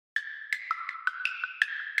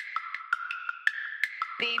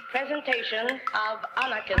The presentation of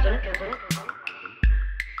anarchism,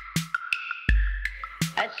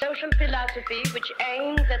 a social philosophy which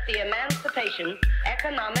aims at the emancipation,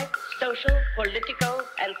 economic, social, political,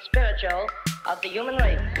 and spiritual of the human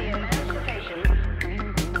race. The emancipation.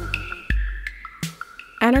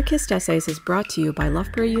 Anarchist Essays is brought to you by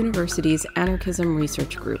Loughborough University's Anarchism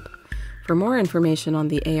Research Group. For more information on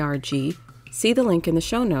the ARG, see the link in the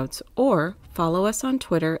show notes or follow us on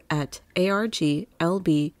Twitter at ARGLBORO.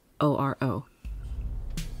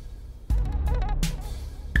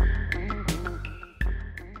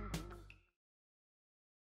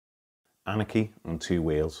 Anarchy on Two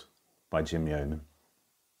Wheels by Jim Yeoman.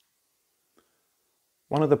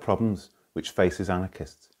 One of the problems which faces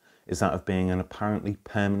anarchists is that of being an apparently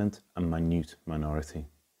permanent and minute minority.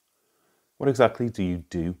 What exactly do you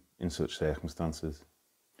do in such circumstances?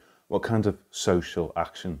 What kind of social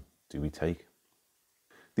action do we take?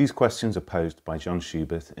 These questions are posed by John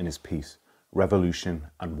Schubert in his piece Revolution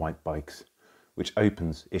and White Bikes, which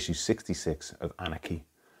opens issue 66 of Anarchy,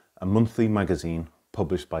 a monthly magazine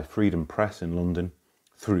published by Freedom Press in London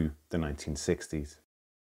through the 1960s.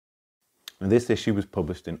 And this issue was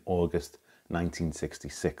published in August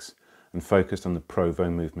 1966 and focused on the Provo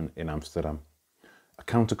movement in Amsterdam, a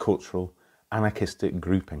countercultural, anarchistic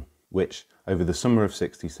grouping which, over the summer of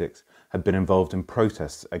 '66, had been involved in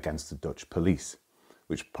protests against the Dutch police,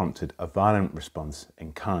 which prompted a violent response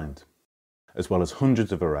in kind, as well as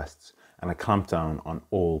hundreds of arrests and a clampdown on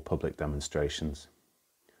all public demonstrations.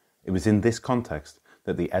 It was in this context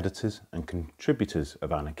that the editors and contributors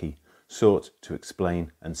of Anarchy sought to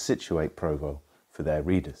explain and situate Provo for their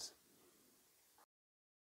readers.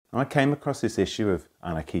 I came across this issue of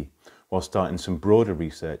Anarchy while starting some broader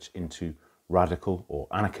research into radical or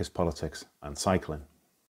anarchist politics and cycling.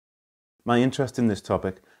 My interest in this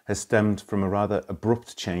topic has stemmed from a rather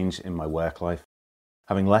abrupt change in my work life,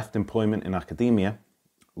 having left employment in academia,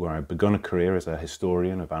 where I'd begun a career as a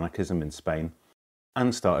historian of anarchism in Spain,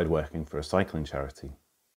 and started working for a cycling charity.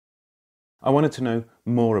 I wanted to know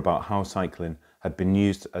more about how cycling had been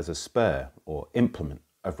used as a spur or implement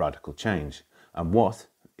of radical change, and what,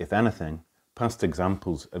 if anything, past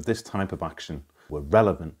examples of this type of action were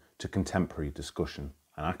relevant to contemporary discussion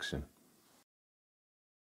and action.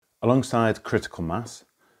 Alongside critical mass,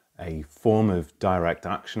 a form of direct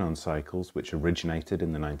action on cycles which originated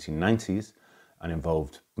in the 1990s and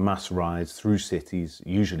involved mass rides through cities,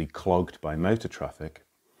 usually clogged by motor traffic,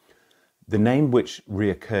 the name which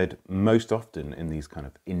reoccurred most often in these kind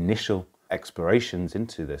of initial explorations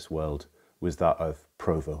into this world was that of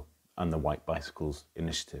Provo and the White Bicycles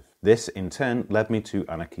Initiative. This in turn led me to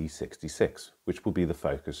Anarchy 66, which will be the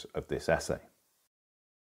focus of this essay.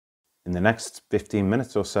 In the next 15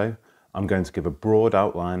 minutes or so, I'm going to give a broad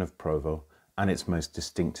outline of Provo and its most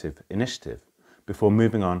distinctive initiative, before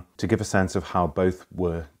moving on to give a sense of how both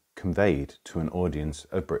were conveyed to an audience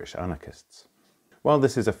of British anarchists. While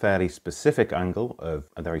this is a fairly specific angle of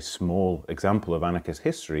a very small example of anarchist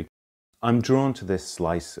history, I'm drawn to this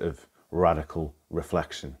slice of radical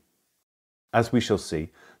reflection. As we shall see,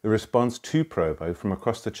 the response to Provo from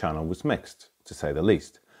across the channel was mixed, to say the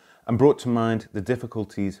least, and brought to mind the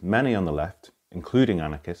difficulties many on the left, including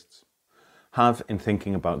anarchists, have in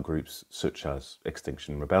thinking about groups such as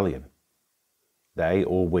Extinction Rebellion. They,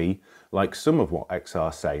 or we, like some of what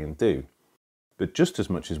XR say and do, but just as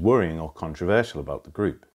much is worrying or controversial about the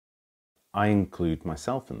group. I include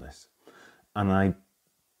myself in this, and I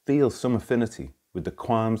feel some affinity with the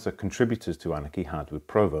qualms that contributors to Anarchy had with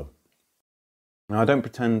Provo. Now, I don't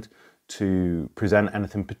pretend to present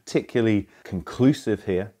anything particularly conclusive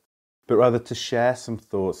here, but rather to share some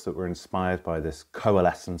thoughts that were inspired by this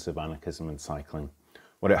coalescence of anarchism and cycling,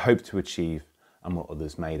 what it hoped to achieve and what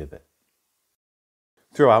others made of it.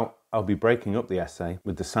 Throughout, I'll be breaking up the essay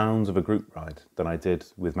with the sounds of a group ride that I did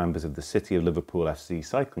with members of the City of Liverpool FC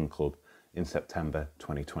Cycling Club in September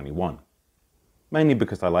 2021. Mainly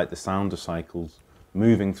because I like the sound of cycles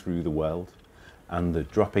moving through the world and the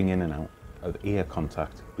dropping in and out of ear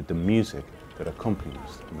contact with the music that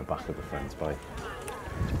accompanies in the back of a friend's bike.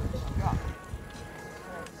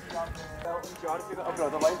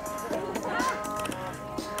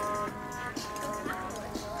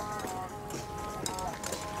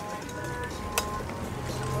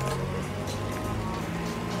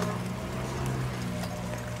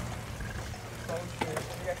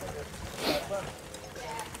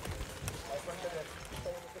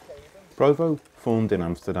 Provo formed in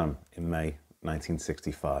Amsterdam in May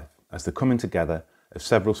 1965 as the coming together of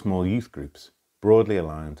several small youth groups broadly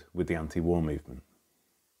aligned with the anti-war movement.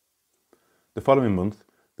 The following month,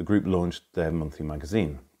 the group launched their monthly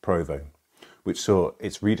magazine, Provo, which saw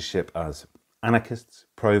its readership as Anarchists,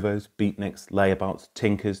 provos, beatniks, layabouts,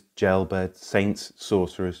 tinkers, jailbirds, saints,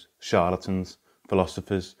 sorcerers, charlatans,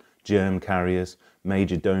 philosophers, germ carriers,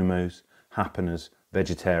 major domos, happeners,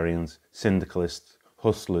 vegetarians, syndicalists,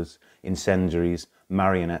 hustlers, incendiaries,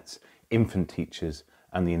 marionettes, infant teachers,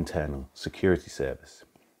 and the Internal Security Service.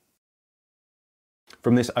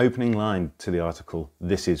 From this opening line to the article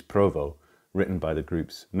 "This is Provo," written by the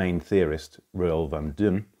group's main theorist, Roel van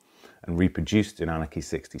Dun, and reproduced in Anarchy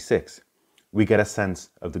 66, we get a sense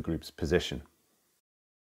of the group's position.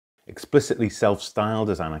 Explicitly self-styled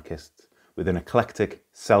as anarchists, with an eclectic,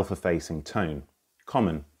 self-effacing tone,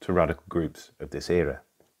 common to radical groups of this era.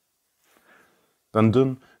 Van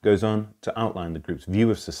Dun goes on to outline the group's view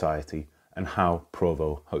of society and how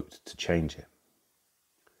Provo hoped to change it.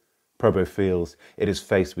 Provo feels it is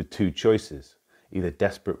faced with two choices, either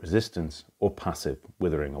desperate resistance or passive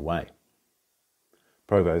withering away.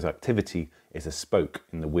 Provo's activity is a spoke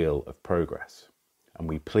in the wheel of progress, and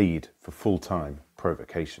we plead for full-time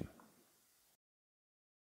provocation.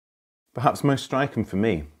 Perhaps most striking for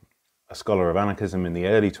me, a scholar of anarchism in the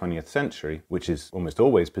early 20th century, which is almost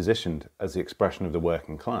always positioned as the expression of the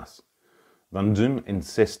working class, Van Dun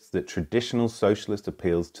insists that traditional socialist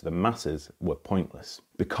appeals to the masses were pointless,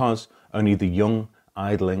 because only the young,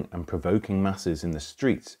 idling and provoking masses in the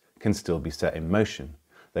streets can still be set in motion.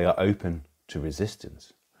 They are open to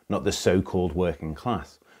resistance, not the so-called working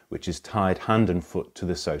class, which is tied hand and foot to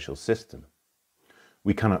the social system.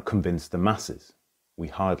 We cannot convince the masses. We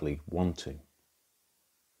hardly want to.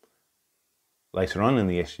 Later on in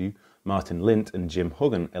the issue, Martin Lint and Jim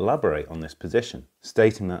Huggan elaborate on this position,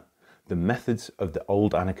 stating that the methods of the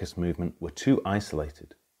old anarchist movement were too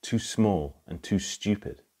isolated, too small and too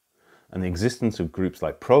stupid, and the existence of groups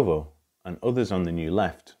like Provo and others on the New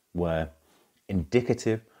Left were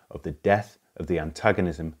indicative of the death of the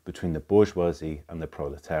antagonism between the bourgeoisie and the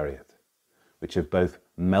proletariat, which have both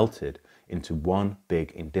melted into one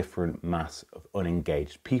big indifferent mass of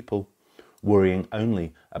unengaged people, worrying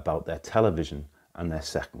only about their television and their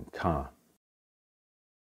second car.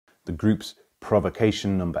 The group's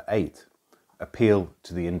Provocation number 8, Appeal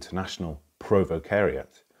to the International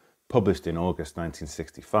Provocariat, published in August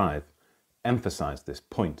 1965, emphasised this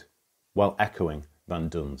point, while echoing Van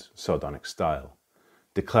Dun's sardonic style,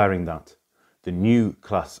 declaring that the new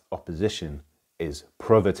class opposition is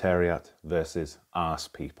proletariat versus arse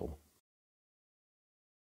people.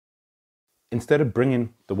 Instead of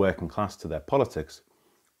bringing the working class to their politics,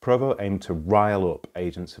 Provo aimed to rile up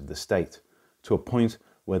agents of the state to a point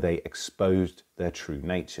where they exposed their true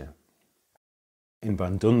nature. In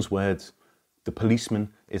Van Dun's words, the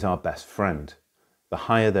policeman is our best friend. The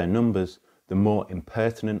higher their numbers, the more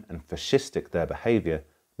impertinent and fascistic their behaviour,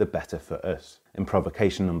 the better for us. In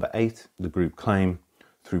Provocation number 8, the group claim,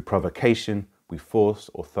 through provocation, we force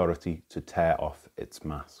authority to tear off its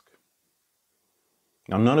mask.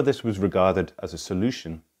 Now, none of this was regarded as a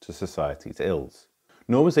solution to society's ills,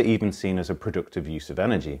 nor was it even seen as a productive use of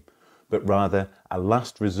energy, but rather a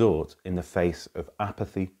last resort in the face of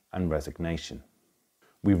apathy and resignation.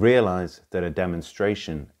 We realise that a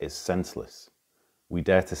demonstration is senseless. We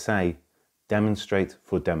dare to say, demonstrate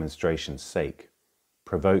for demonstration's sake,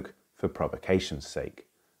 provoke for provocation's sake,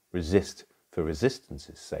 resist for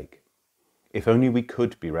resistance' sake. If only we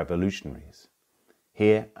could be revolutionaries.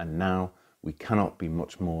 Here and now, we cannot be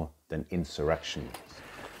much more than insurrectionists.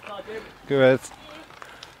 Go ahead.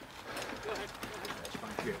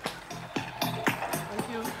 Thank you.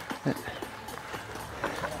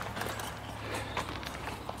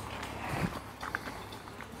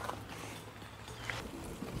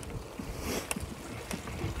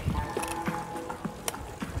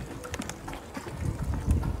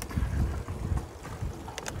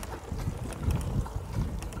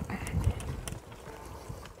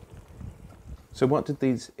 So what did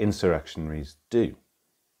these insurrectionaries do?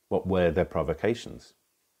 What were their provocations?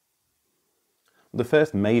 The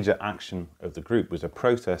first major action of the group was a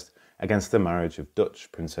protest against the marriage of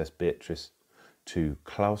Dutch Princess Beatrice to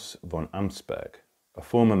Claus von Amsberg, a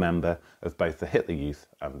former member of both the Hitler Youth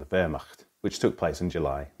and the Wehrmacht, which took place in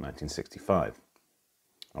July 1965.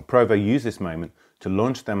 Now, Provo used this moment to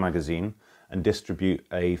launch their magazine and distribute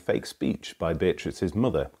a fake speech by Beatrice's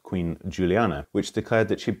mother, Queen Juliana, which declared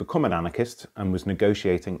that she'd become an anarchist and was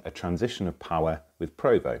negotiating a transition of power with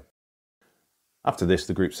Provo. After this,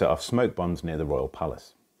 the group set off smoke bombs near the royal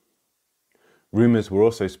palace. Rumours were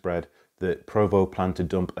also spread that Provo planned to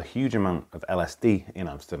dump a huge amount of LSD in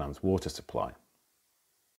Amsterdam's water supply.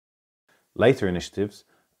 Later initiatives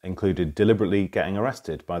included deliberately getting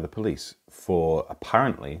arrested by the police for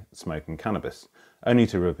apparently smoking cannabis, only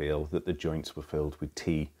to reveal that the joints were filled with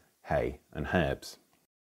tea, hay and herbs.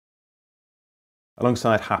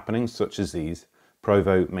 Alongside happenings such as these,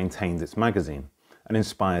 Provo maintained its magazine and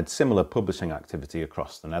inspired similar publishing activity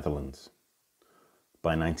across the Netherlands.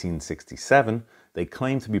 By 1967, they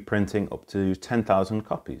claimed to be printing up to 10,000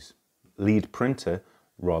 copies. Lead printer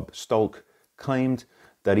Rob Stolk claimed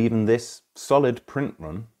that even this solid print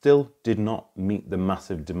run still did not meet the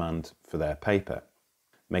massive demand for their paper,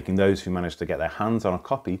 making those who managed to get their hands on a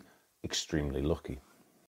copy extremely lucky.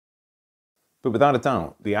 But without a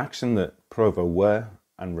doubt, the action that Provo were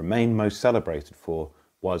and remain most celebrated for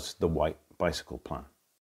was the White Bicycle Plan.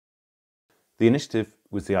 The initiative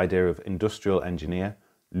was the idea of industrial engineer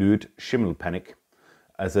Luud Schimmelpenninck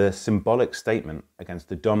as a symbolic statement against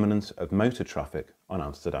the dominance of motor traffic on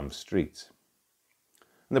Amsterdam's streets.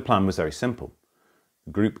 And the plan was very simple.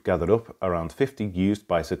 The group gathered up around 50 used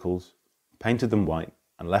bicycles, painted them white,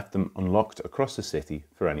 and left them unlocked across the city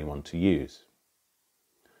for anyone to use.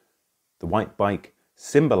 The white bike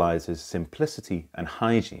symbolises simplicity and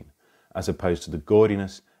hygiene, as opposed to the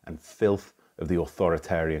gaudiness and filth of the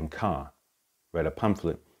authoritarian car, read a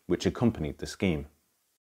pamphlet which accompanied the scheme.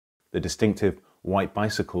 The distinctive white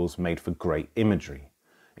bicycles made for great imagery,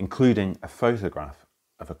 including a photograph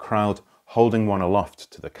of a crowd holding one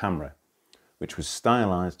aloft to the camera, which was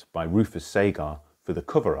stylised by Rufus Sagar for the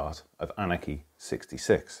cover art of Anarchy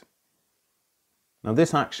 66. Now,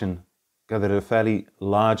 this action gathered a fairly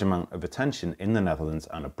large amount of attention in the Netherlands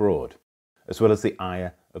and abroad, as well as the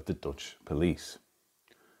ire of the Dutch police.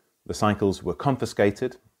 The cycles were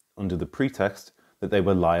confiscated under the pretext that they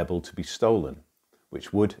were liable to be stolen,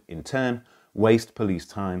 which would, in turn, waste police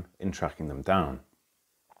time in tracking them down.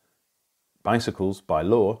 Bicycles, by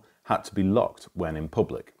law, had to be locked when in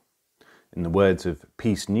public. In the words of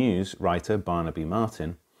Peace News writer Barnaby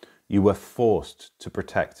Martin, you were forced to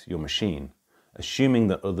protect your machine, assuming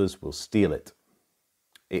that others will steal it.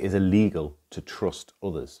 It is illegal to trust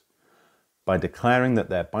others. By declaring that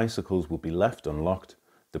their bicycles will be left unlocked,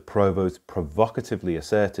 the Provos provocatively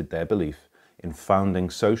asserted their belief in founding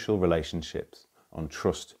social relationships on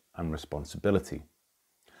trust and responsibility,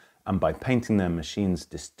 and by painting their machines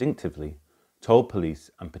distinctively, told police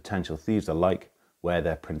and potential thieves alike where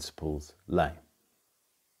their principles lay.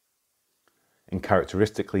 In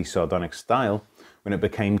characteristically sardonic style, when it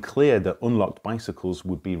became clear that unlocked bicycles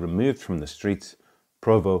would be removed from the streets,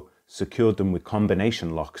 Provo secured them with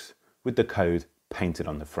combination locks with the code painted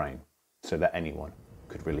on the frame so that anyone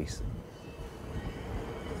could release them.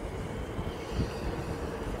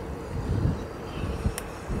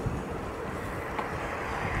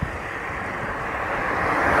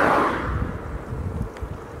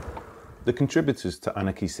 The contributors to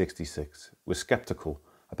Anarchy 66 were sceptical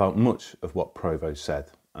about much of what Provo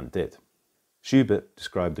said and did. Schubert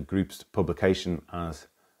described the group's publication as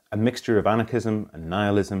a mixture of anarchism and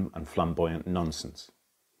nihilism and flamboyant nonsense,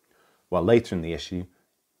 while later in the issue,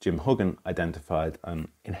 Jim Huggan identified an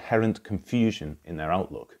inherent confusion in their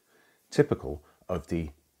outlook, typical of the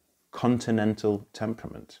continental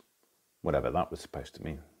temperament, whatever that was supposed to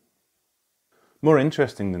mean. More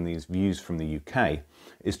interesting than these views from the UK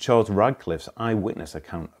is Charles Radcliffe's eyewitness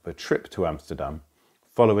account of a trip to Amsterdam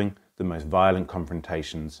following the most violent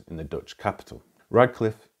confrontations in the Dutch capital.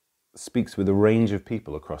 Radcliffe speaks with a range of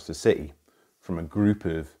people across the city, from a group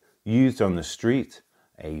of youths on the street,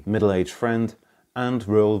 a middle-aged friend, and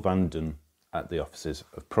Roel van Dun at the offices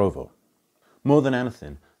of Provo. More than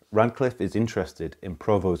anything, Radcliffe is interested in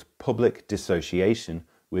Provo's public dissociation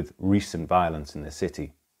with recent violence in the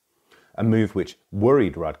city, a move which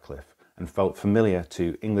worried Radcliffe and felt familiar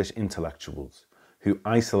to English intellectuals who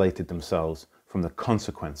isolated themselves from the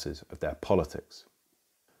consequences of their politics.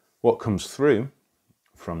 What comes through,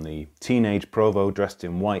 from the teenage Provo dressed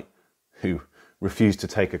in white who refused to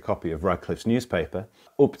take a copy of Radcliffe's newspaper,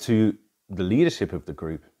 up to the leadership of the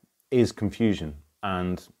group, is confusion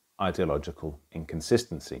and ideological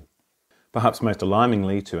inconsistency. Perhaps most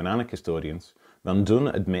alarmingly to an anarchist audience, Van Dun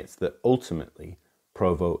admits that ultimately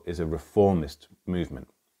Provo is a reformist movement,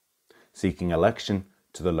 seeking election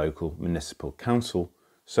to the local municipal council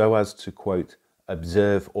so as to, quote,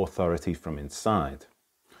 observe authority from inside,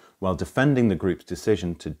 while defending the group's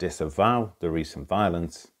decision to disavow the recent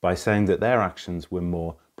violence by saying that their actions were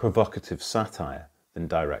more provocative satire than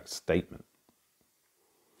direct statement.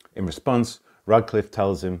 In response, Radcliffe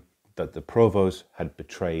tells him that the Provos had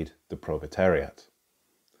betrayed the proletariat.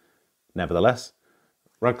 Nevertheless,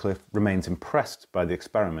 Radcliffe remains impressed by the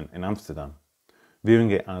experiment in Amsterdam,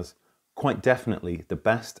 viewing it as quite definitely the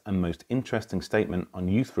best and most interesting statement on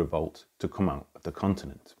youth revolt to come out of the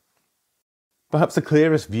continent. Perhaps the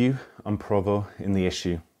clearest view on Provo in the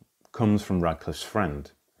issue comes from Radcliffe's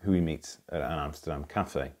friend, who he meets at an Amsterdam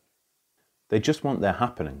cafe. They just want their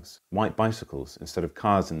happenings, white bicycles instead of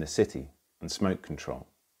cars in the city, and smoke control.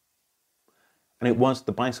 And it was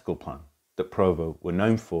the bicycle plan that Provo were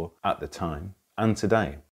known for at the time and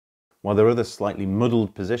today, while their other slightly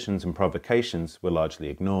muddled positions and provocations were largely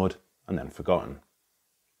ignored and then forgotten.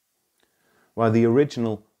 While the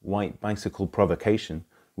original white bicycle provocation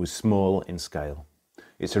was small in scale,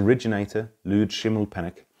 its originator, Lud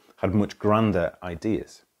Schimmelpenninck, had much grander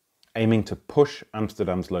ideas, aiming to push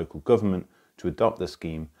Amsterdam's local government to adopt the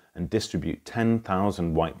scheme and distribute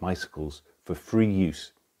 10,000 white bicycles for free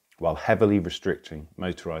use while heavily restricting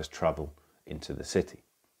motorised travel into the city.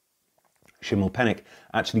 Schimmelpenninck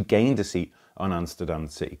actually gained a seat on Amsterdam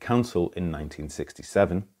City Council in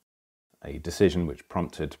 1967, a decision which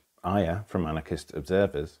prompted ire from anarchist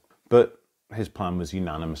observers, but his plan was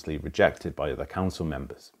unanimously rejected by other council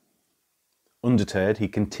members. Undeterred, he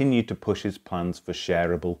continued to push his plans for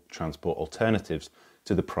shareable transport alternatives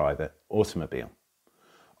to the private automobile,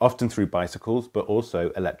 often through bicycles but also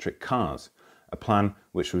electric cars, a plan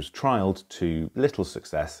which was trialled to little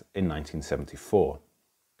success in 1974.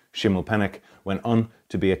 Schimmelpenninck went on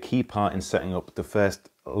to be a key part in setting up the first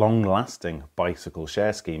long-lasting bicycle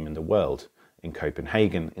share scheme in the world in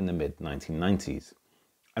Copenhagen in the mid-1990s,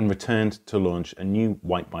 and returned to launch a new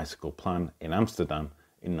white bicycle plan in Amsterdam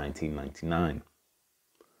in 1999.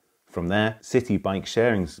 From there, city bike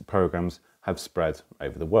sharing programs have spread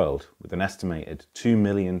over the world, with an estimated 2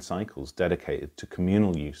 million cycles dedicated to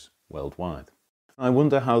communal use worldwide. I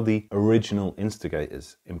wonder how the original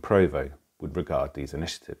instigators in Provo would regard these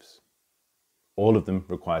initiatives. All of them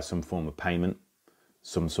require some form of payment,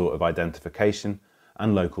 some sort of identification,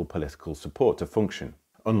 and local political support to function,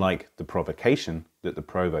 unlike the provocation that the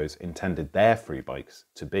Provos intended their free bikes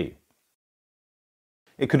to be.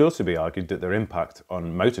 It could also be argued that their impact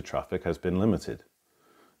on motor traffic has been limited,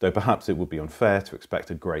 though perhaps it would be unfair to expect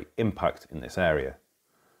a great impact in this area.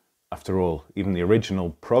 After all, even the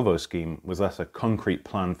original Provo scheme was less a concrete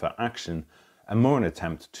plan for action and more an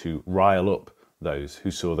attempt to rile up those who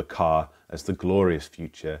saw the car as the glorious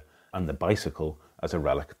future and the bicycle as a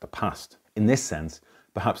relic of the past. In this sense,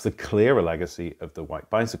 perhaps the clearer legacy of the white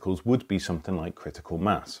bicycles would be something like critical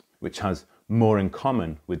mass, which has more in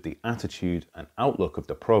common with the attitude and outlook of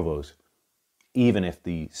the Provos, even if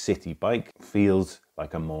the city bike feels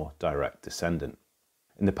like a more direct descendant.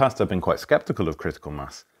 In the past, I've been quite sceptical of critical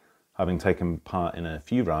mass, having taken part in a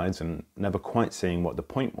few rides and never quite seeing what the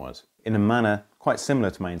point was, in a manner quite similar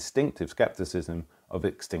to my instinctive scepticism of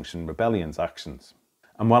Extinction Rebellion's actions.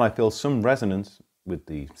 And while I feel some resonance with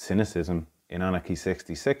the cynicism in Anarchy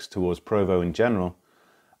 66 towards Provo in general,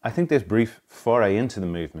 I think this brief foray into the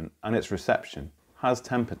movement and its reception has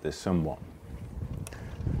tempered this somewhat.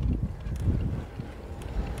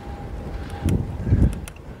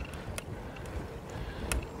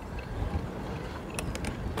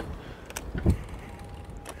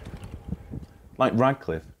 Like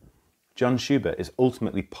Radcliffe, John Schubert is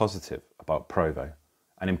ultimately positive about Provo,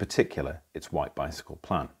 and in particular its white bicycle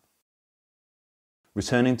plan.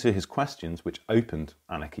 Returning to his questions which opened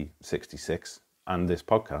Anarchy 66 and this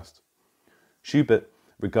podcast, Schubert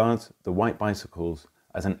regards the white bicycles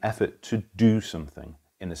as an effort to do something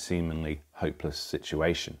in a seemingly hopeless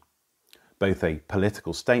situation, both a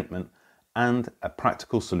political statement and a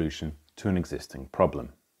practical solution to an existing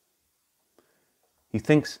problem. He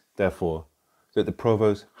thinks, therefore, that the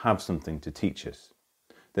Provos have something to teach us,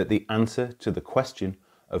 that the answer to the question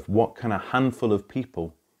of what can a handful of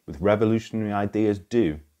people with revolutionary ideas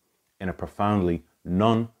do in a profoundly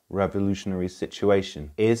non-revolutionary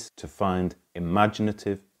situation is to find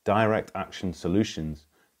imaginative, direct action solutions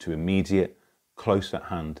to immediate,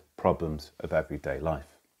 close-at-hand problems of everyday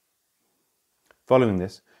life. Following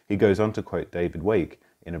this, he goes on to quote David Wake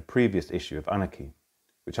in a previous issue of Anarchy,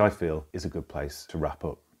 which I feel is a good place to wrap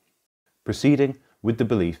up. Proceeding with the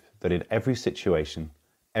belief that in every situation,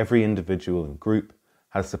 every individual and group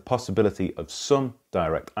has the possibility of some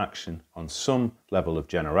direct action on some level of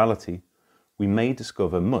generality, we may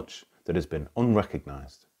discover much that has been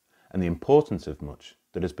unrecognised and the importance of much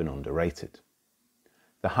that has been underrated.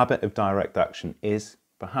 The habit of direct action is,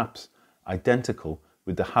 perhaps, identical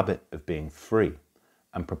with the habit of being free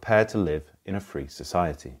and prepared to live in a free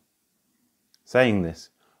society. Saying this,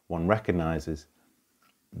 one recognises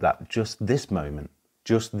that just this moment,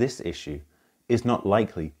 just this issue, is not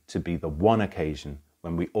likely to be the one occasion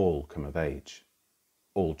when we all come of age.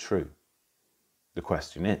 All true. The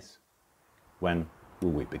question is, when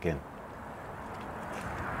will we begin?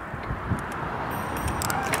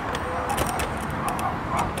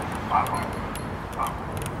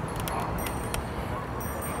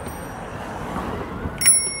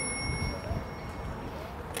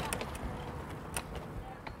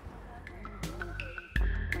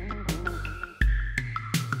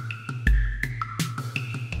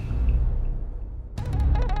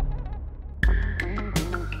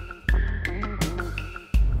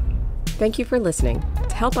 Thank you for listening.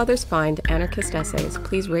 To help others find anarchist essays,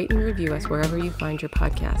 please rate and review us wherever you find your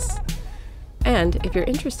podcasts. And if you're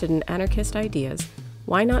interested in anarchist ideas,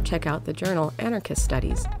 why not check out the journal Anarchist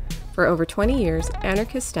Studies? For over 20 years,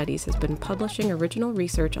 Anarchist Studies has been publishing original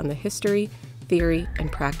research on the history, theory,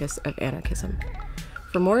 and practice of anarchism.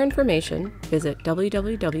 For more information, visit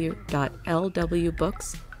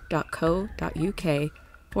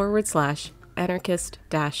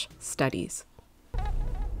www.lwbooks.co.uk/anarchist-studies.